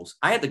schools,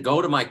 I had to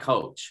go to my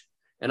coach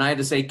and I had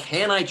to say,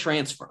 can I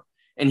transfer?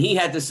 And he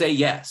had to say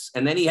yes.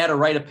 And then he had to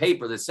write a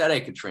paper that said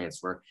I could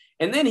transfer.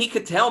 And then he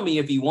could tell me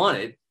if he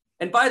wanted.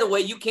 And by the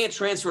way, you can't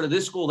transfer to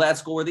this school, that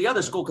school, or the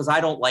other school because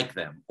I don't like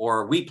them,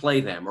 or we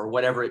play them, or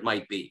whatever it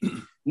might be.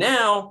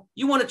 Now,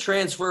 you want to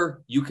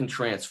transfer, you can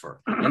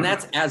transfer. And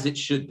that's as it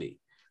should be.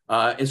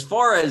 As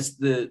far as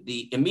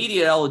the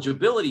immediate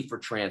eligibility for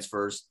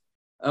transfers,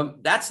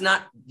 that's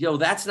not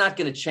going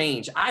to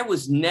change. I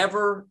was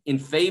never in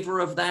favor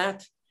of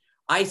that.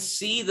 I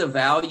see the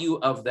value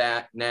of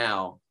that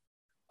now.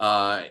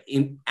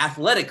 In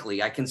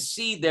athletically, I can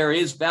see there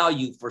is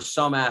value for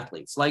some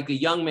athletes, like a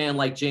young man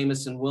like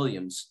Jamison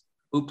Williams,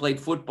 who played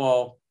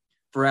football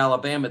for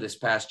Alabama this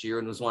past year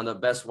and was one of the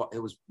best. It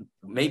was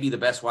maybe the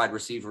best wide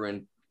receiver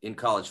in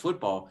college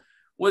football.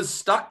 Was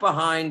stuck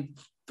behind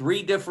four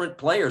different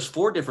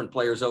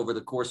players over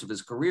the course of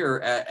his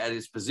career at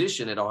his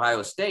position at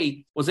Ohio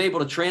State. Was able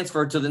to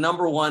transfer to the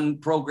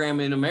 #1 program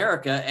in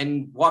America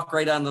and walk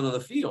right onto the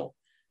field.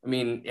 I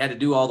mean, he had to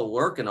do all the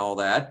work and all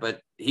that,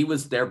 but he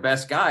was their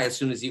best guy as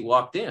soon as he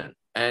walked in.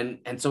 And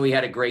so he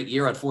had a great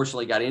year.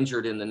 Unfortunately, got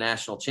injured in the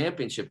national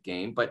championship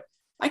game, but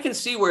I can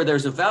see where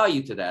there's a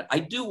value to that. I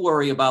do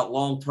worry about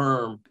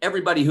long-term.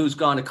 Everybody who's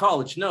gone to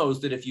college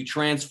knows that if you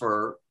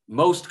transfer,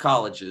 most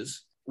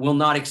colleges will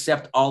not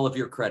accept all of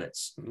your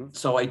credits. Mm-hmm.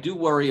 So I do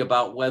worry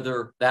about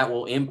whether that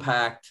will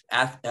impact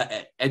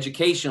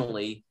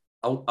educationally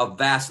a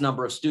vast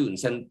number of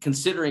students. And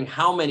considering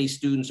how many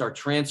students are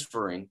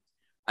transferring,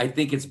 I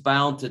think it's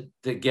bound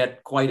to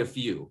get quite a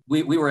few.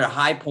 We were at a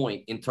high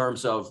point in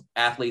terms of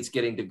athletes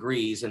getting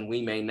degrees, and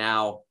we may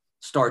now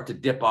start to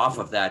dip off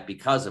of that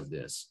because of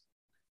this.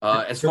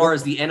 As far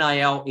as the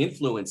NIL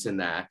influence in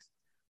that,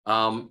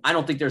 I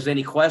don't think there's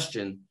any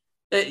question.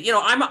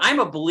 I'm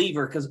a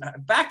believer, because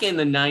back in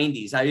the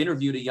 90s, I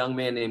interviewed a young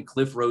man named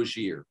Cliff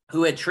Rozier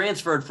who had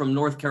transferred from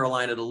North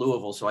Carolina to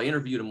Louisville. So I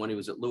interviewed him when he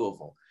was at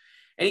Louisville.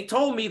 And he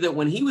told me that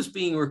when he was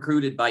being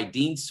recruited by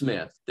Dean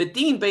Smith, the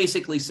Dean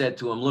basically said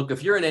to him, look,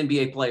 if you're an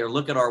NBA player,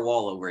 look at our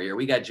wall over here.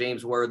 We got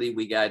James Worthy.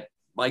 We got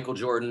Michael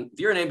Jordan. If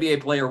you're an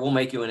NBA player, we'll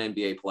make you an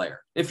NBA player.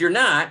 If you're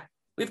not,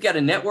 we've got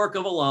a network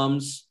of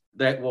alums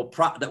that will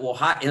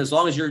hire, as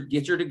long as you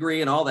get your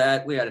degree and all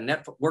that. We got a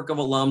network of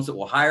alums that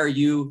will hire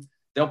you.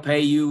 They'll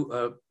pay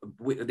you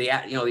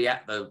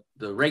the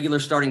regular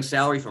starting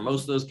salary for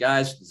most of those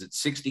guys is at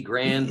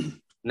 $60,000.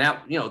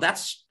 Now,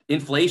 that's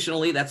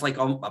inflationally, that's like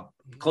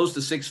close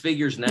to six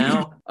figures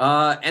now.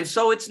 And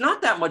so it's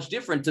not that much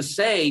different to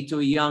say to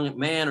a young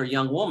man or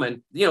young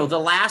woman, the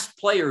last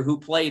player who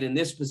played in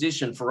this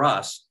position for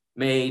us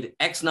made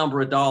X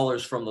number of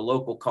dollars from the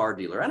local car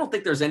dealer. I don't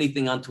think there's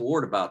anything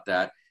untoward about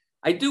that.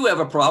 I do have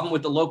a problem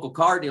with the local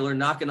car dealer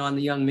knocking on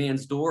the young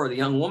man's door or the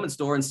young woman's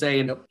door and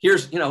saying,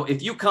 here's,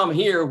 if you come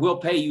here, we'll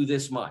pay you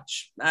this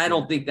much. I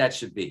don't think that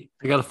should be.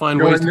 You got to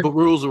find ways to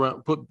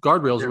put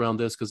guardrails around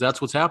this, because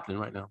that's what's happening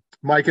right now.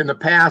 Mike, in the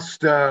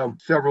past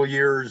several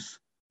years,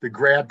 the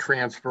grad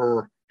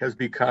transfer has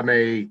become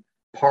a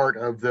part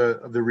of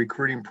the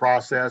recruiting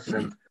process,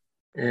 and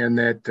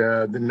that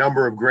the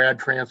number of grad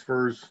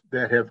transfers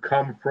that have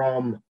come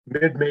from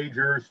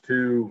mid-majors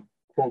to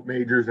quote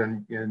majors,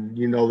 and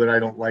that I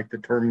don't like the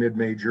term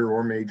mid-major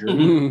or major,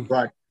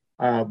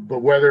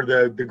 but whether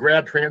the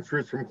grad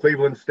transfers from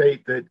Cleveland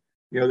State that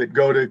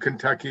go to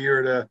Kentucky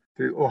or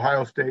to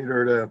Ohio State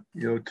or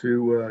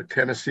to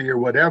Tennessee or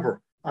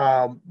whatever,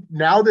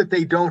 now that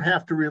they don't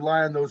have to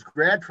rely on those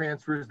grad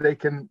transfers, they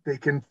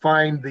can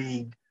find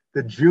the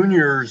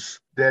juniors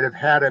that have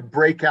had a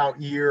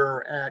breakout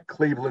year at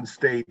Cleveland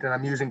State, and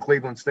I'm using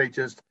Cleveland State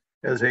just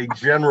as a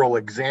general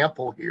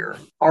example here.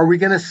 Are we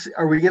going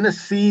to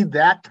see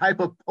that type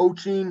of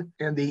poaching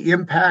and the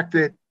impact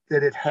that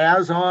it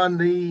has on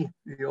the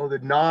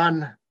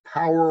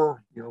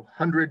non-power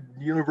 100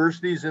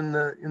 universities in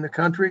the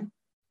country?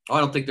 I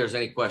don't think there's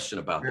any question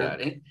about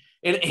that.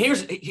 And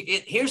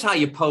here's how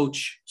you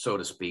poach, so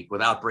to speak,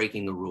 without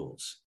breaking the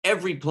rules.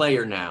 Every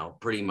player now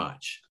pretty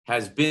much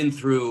has been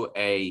through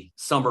a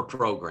summer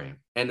program,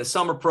 and the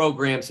summer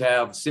programs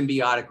have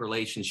symbiotic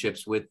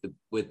relationships with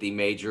the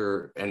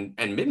major and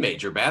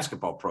mid-major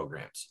basketball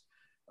programs,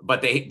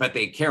 but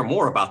they care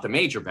more about the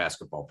major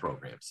basketball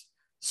programs.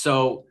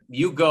 So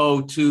you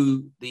go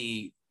to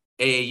the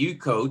AAU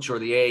coach or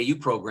the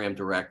AAU program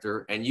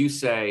director and you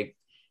say,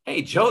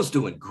 hey, Joe's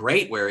doing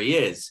great where he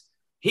is.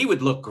 He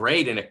would look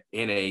great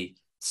in a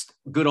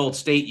good old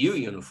State U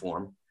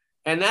uniform.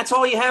 And that's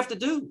all you have to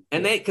do.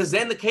 And because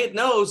then the kid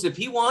knows if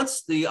he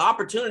wants the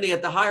opportunity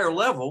at the higher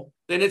level,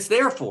 then it's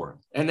there for him.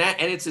 And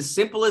it's as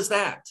simple as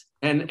that.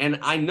 And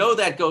I know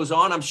that goes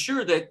on. I'm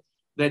sure that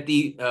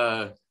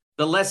the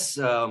less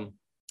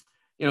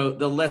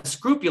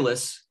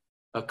scrupulous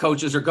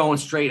coaches are going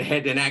straight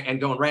ahead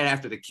and going right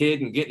after the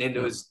kid and getting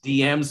into his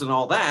DMs and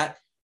all that.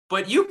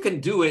 But you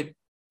can do it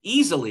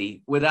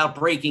easily without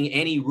breaking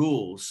any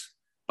rules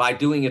by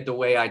doing it the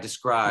way I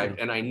described.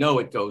 And I know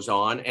it goes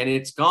on, and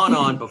it's gone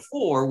on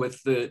before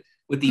with the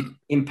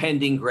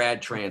impending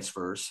grad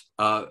transfers.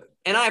 And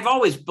I've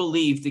always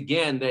believed,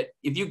 again, that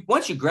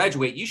once you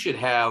graduate, you should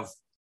have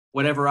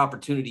whatever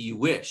opportunity you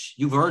wish.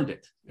 You've earned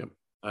it. Yep.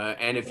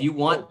 And if you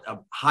want a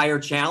higher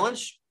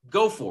challenge,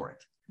 go for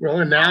it. Well,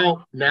 and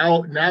now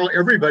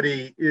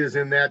everybody is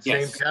in that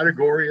same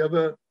category of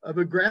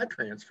a grad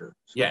transfer.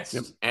 So. Yes.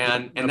 Yep.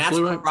 And that's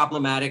right.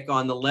 Problematic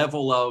on the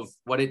level of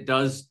what it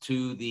does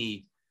to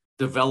the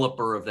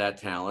developer of that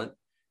talent.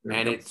 Yep.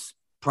 And it's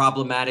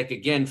problematic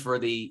again for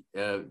the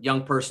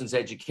young person's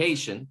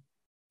education.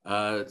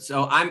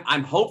 So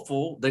I'm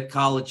hopeful that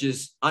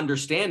colleges,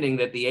 understanding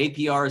that the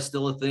APR is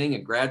still a thing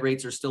and grad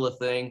rates are still a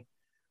thing,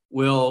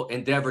 will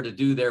endeavor to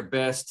do their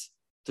best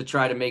to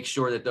try to make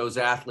sure that those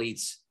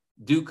athletes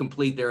do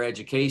complete their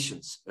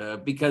educations,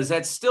 because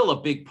that's still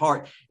a big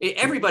part.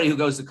 Everybody who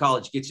goes to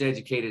college gets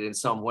educated in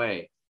some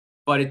way,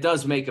 but it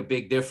does make a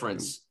big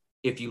difference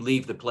if you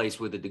leave the place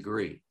with a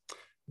degree.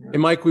 Hey,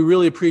 Mike, we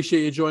really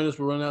appreciate you joining us.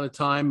 We're running out of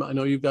time. I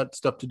know you've got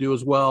stuff to do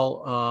as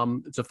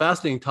well. It's a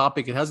fascinating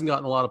topic. It hasn't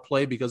gotten a lot of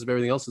play because of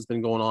everything else that's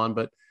been going on,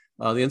 but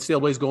the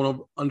NCAA is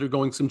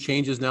undergoing some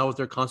changes now with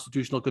their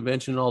constitutional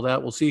convention and all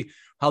that. We'll see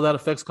how that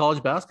affects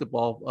college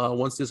basketball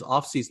once this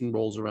offseason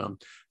rolls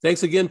around.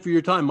 Thanks again for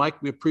your time,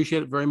 Mike. We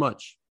appreciate it very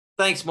much.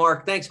 Thanks,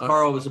 Mark. Thanks,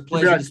 Carl. It was a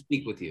pleasure to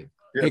speak with you.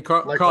 Yeah, hey,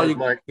 Carl, you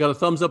got a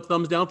thumbs up,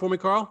 thumbs down for me,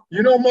 Carl?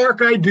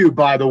 Mark, I do,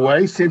 by the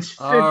way, since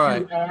all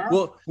right. you are,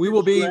 well, we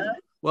will be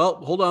Well,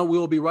 hold on. We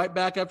will be right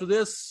back after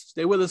this.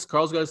 Stay with us.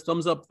 Carl's got his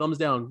thumbs up, thumbs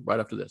down right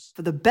after this.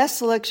 For the best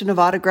selection of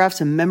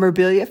autographs and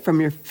memorabilia from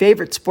your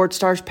favorite sports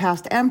stars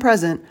past and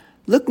present,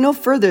 look no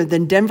further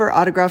than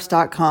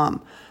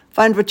DenverAutographs.com.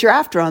 Find what you're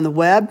after on the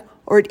web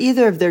or at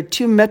either of their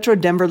 2 Metro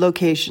Denver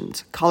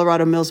locations,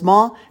 Colorado Mills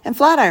Mall and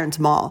Flatirons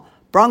Mall.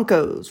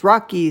 Broncos,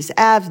 Rockies,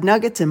 Avs,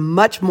 Nuggets, and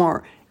much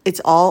more. It's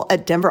all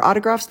at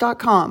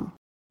DenverAutographs.com.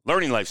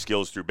 Learning life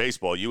skills through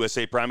baseball,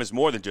 USA Prime is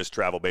more than just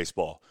travel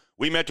baseball.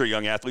 We mentor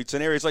young athletes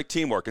in areas like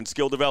teamwork and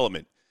skill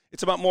development.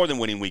 It's about more than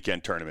winning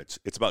weekend tournaments.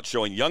 It's about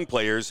showing young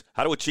players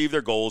how to achieve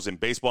their goals in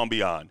baseball and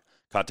beyond.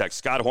 Contact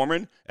Scott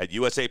Horman at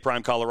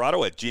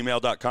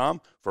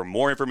usaprimecolorado@gmail.com for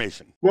more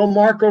information. Well,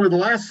 Mark, over the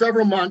last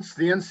several months,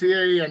 the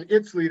NCAA and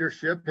its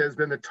leadership has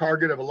been the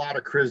target of a lot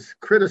of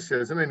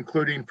criticism,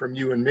 including from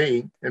you and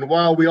me. And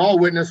while we all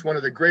witnessed one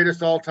of the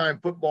greatest all-time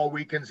football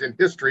weekends in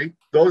history,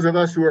 those of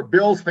us who are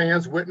Bills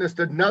fans witnessed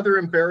another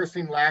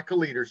embarrassing lack of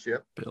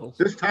leadership,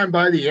 this time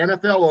by the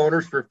NFL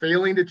owners for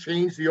failing to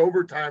change the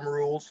overtime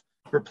rules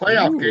for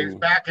playoff games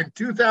back in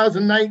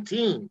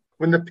 2019,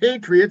 when the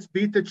Patriots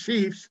beat the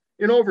Chiefs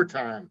in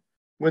overtime,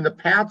 when the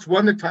Pats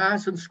won the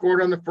toss and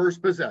scored on the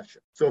first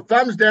possession. So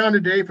thumbs down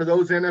today for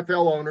those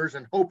NFL owners,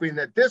 and hoping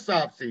that this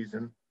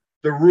offseason,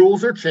 the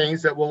rules are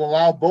changed that will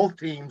allow both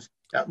teams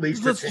at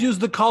least. Let's use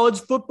the college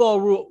football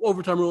rule,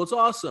 overtime rule. It's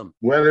awesome.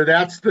 Whether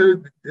that's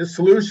the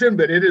solution,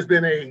 but it has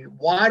been a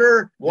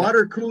water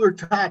cooler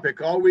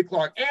topic all week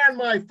long. And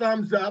my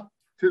thumbs up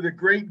to the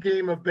great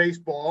game of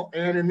baseball.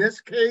 And in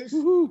this case,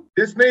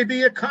 this may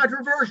be a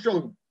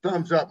controversial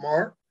thumbs up,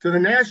 Mark, to the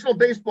National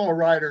Baseball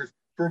Writers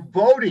for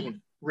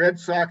voting Red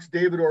Sox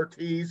David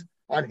Ortiz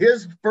on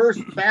his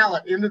first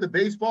ballot into the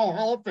Baseball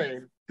Hall of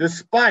Fame,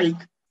 despite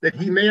that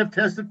he may have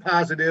tested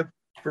positive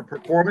for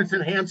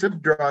performance-enhancing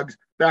drugs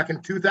back in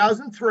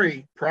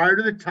 2003, prior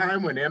to the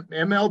time when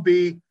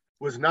MLB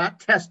was not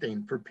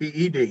testing for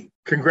PED.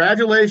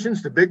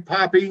 Congratulations to Big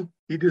Papi.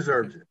 He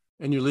deserves it.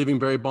 And you're leaving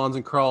Barry Bonds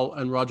and Carl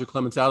and Roger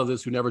Clemens out of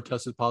this, who never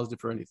tested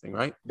positive for anything,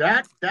 right?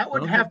 That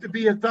would have to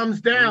be a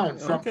thumbs down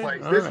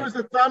someplace. This was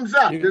a thumbs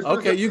up. You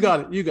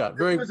got it. You got it.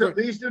 This was at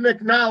least an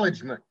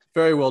acknowledgement.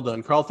 Very well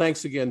done, Carl.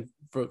 Thanks again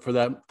for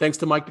that. Thanks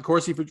to Mike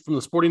DeCourcy from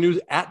the Sporting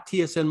News at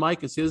TSN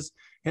Mike is his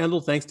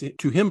handle. Thanks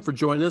to him for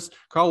joining us.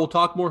 Carl, we'll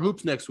talk more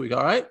hoops next week.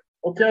 All right.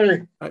 Okay.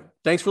 All right.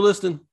 Thanks for listening.